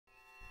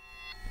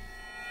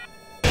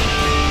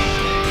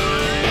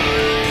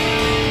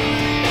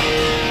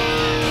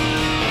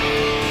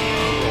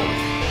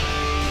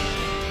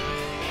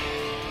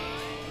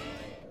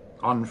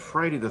On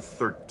Friday the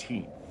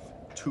 13th,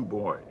 two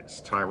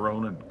boys,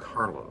 Tyrone and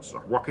Carlos,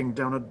 are walking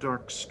down a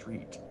dark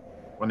street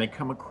when they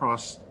come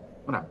across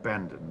an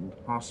abandoned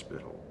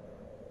hospital.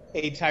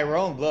 Hey,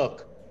 Tyrone,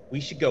 look.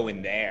 We should go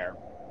in there.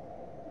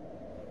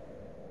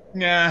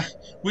 Nah,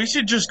 we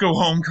should just go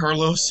home,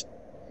 Carlos.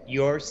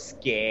 You're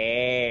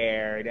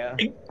scared.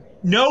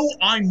 No,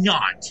 I'm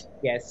not.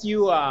 Yes,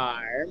 you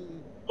are.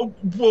 Oh,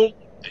 well,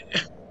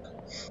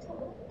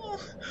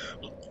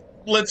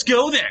 let's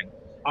go then.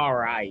 All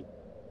right.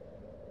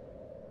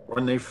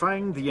 When they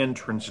find the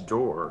entrance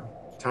door,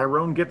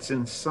 Tyrone gets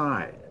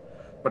inside,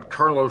 but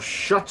Carlos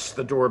shuts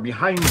the door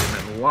behind him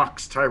and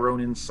locks Tyrone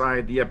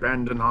inside the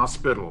abandoned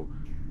hospital.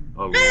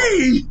 Alone.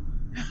 Hey!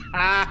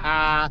 Ha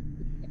ha.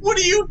 What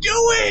are you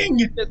doing?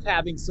 Just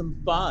having some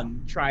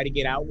fun. Try to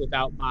get out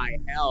without my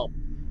help.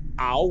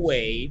 I'll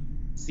wait.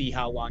 See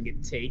how long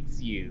it takes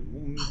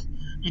you.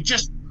 You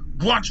just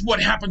watch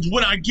what happens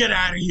when I get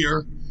out of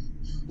here.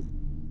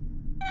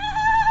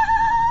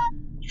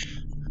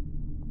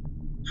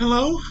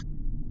 Hello?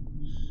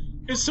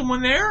 Is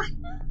someone there?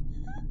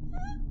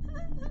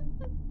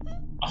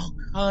 Oh,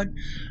 God.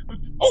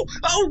 Oh,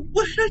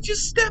 what did I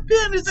just step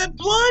in? Is that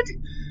blood?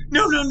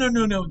 No,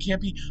 it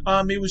can't be.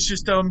 It was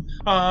just,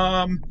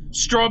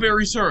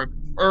 strawberry syrup.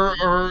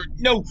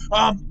 No,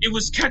 it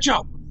was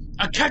ketchup.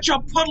 A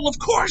ketchup puddle, of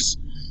course.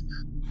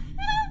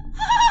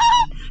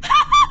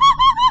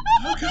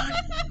 Oh, God.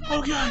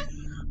 Oh, God.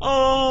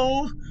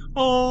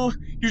 Oh,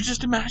 you're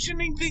just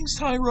imagining things,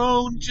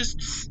 Tyrone.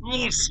 Just,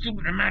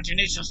 stupid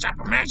imagination. Stop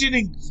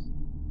imagining.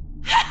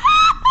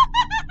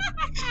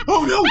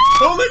 Oh, no.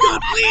 Oh, my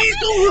God. Please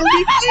don't hurt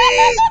me,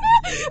 please.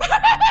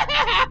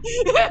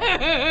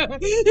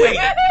 Wait.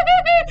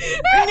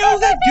 I know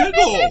that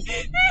giggle.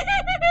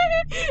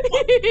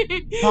 What?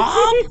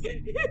 Bob?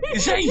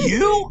 Is that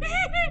you?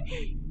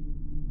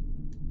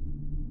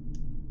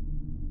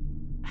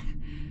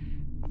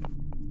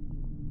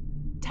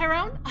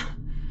 Tyrone?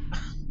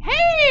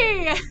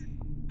 Hey!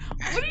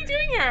 What are you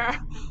doing here?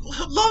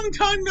 Long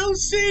time no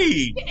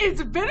see.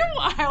 It's been a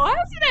while,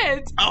 hasn't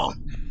it? Oh,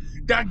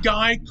 that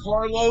guy,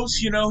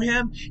 Carlos, you know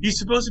him? He's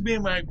supposed to be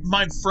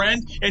my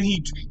friend, and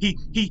he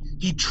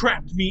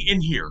trapped me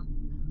in here.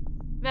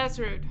 That's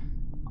rude.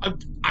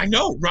 I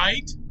know,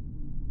 right?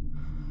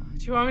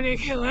 Do you want me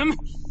to kill him?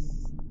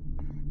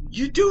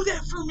 You do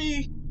that for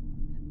me?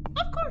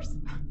 Of course.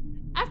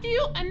 After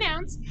you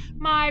announced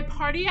my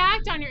party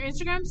act on your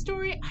Instagram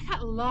story, I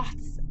got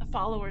lots of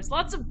followers,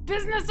 lots of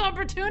business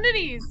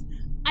opportunities.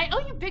 I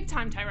owe you big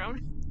time,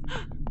 Tyrone.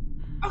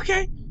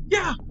 Okay,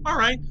 yeah, all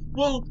right.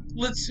 Well,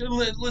 let's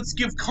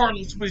give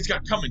Carlos what he's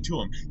got coming to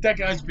him. That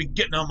guy's been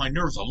getting on my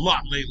nerves a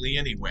lot lately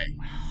anyway.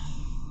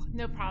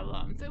 No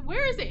problem. So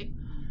where is he?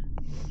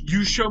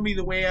 You show me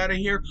the way out of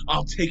here,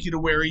 I'll take you to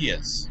where he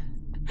is.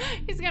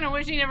 He's gonna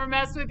wish he never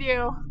messed with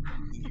you.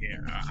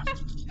 Yeah.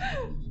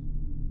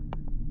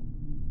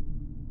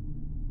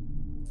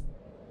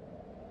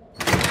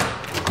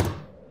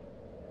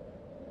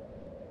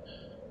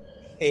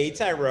 Hey,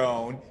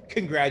 Tyrone.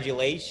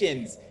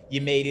 Congratulations.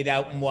 You made it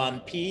out in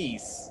one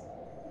piece.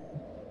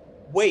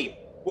 Wait,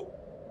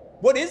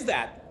 what is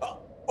that?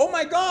 Oh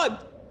my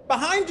God!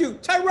 Behind you!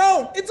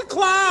 Tyrone! It's a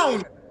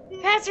clown!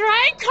 That's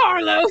right,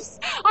 Carlos!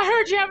 I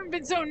heard you haven't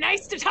been so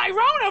nice to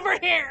Tyrone over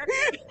here!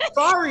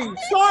 Sorry!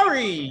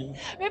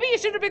 Maybe you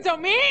shouldn't have been so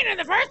mean in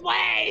the first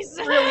place!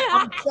 Really,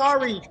 I'm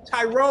sorry.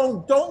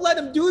 Tyrone, don't let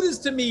him do this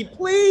to me,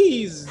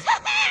 please!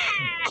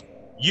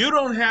 You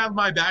don't have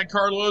my back,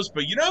 Carlos,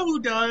 but you know who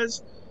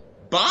does?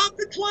 Bob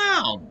the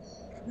Clown.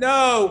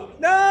 No!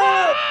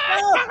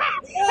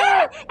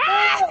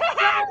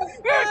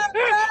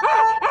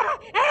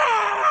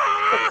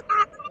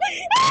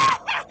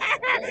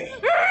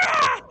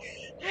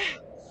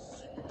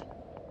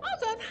 All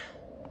done.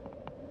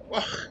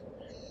 Well,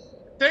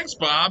 thanks,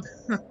 Bob.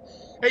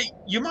 Hey,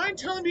 you mind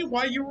telling me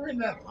why you were in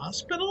that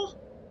hospital?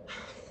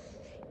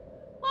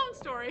 Long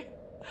story.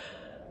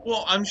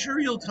 Well, I'm sure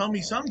you'll tell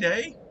me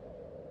someday.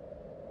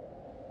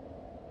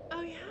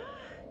 Oh, yeah?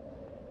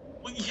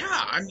 Well,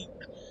 yeah,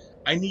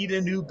 I need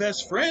a new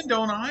best friend,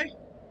 don't I?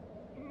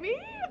 Me?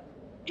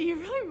 You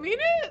really mean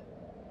it?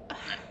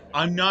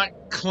 I'm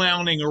not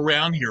clowning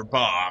around here,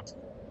 Bob.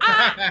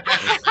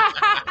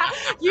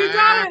 You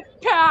got it,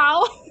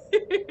 pal.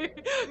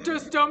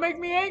 Just don't make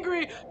me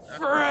angry,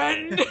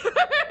 friend.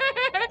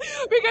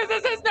 Because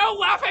this is no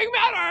laughing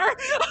matter.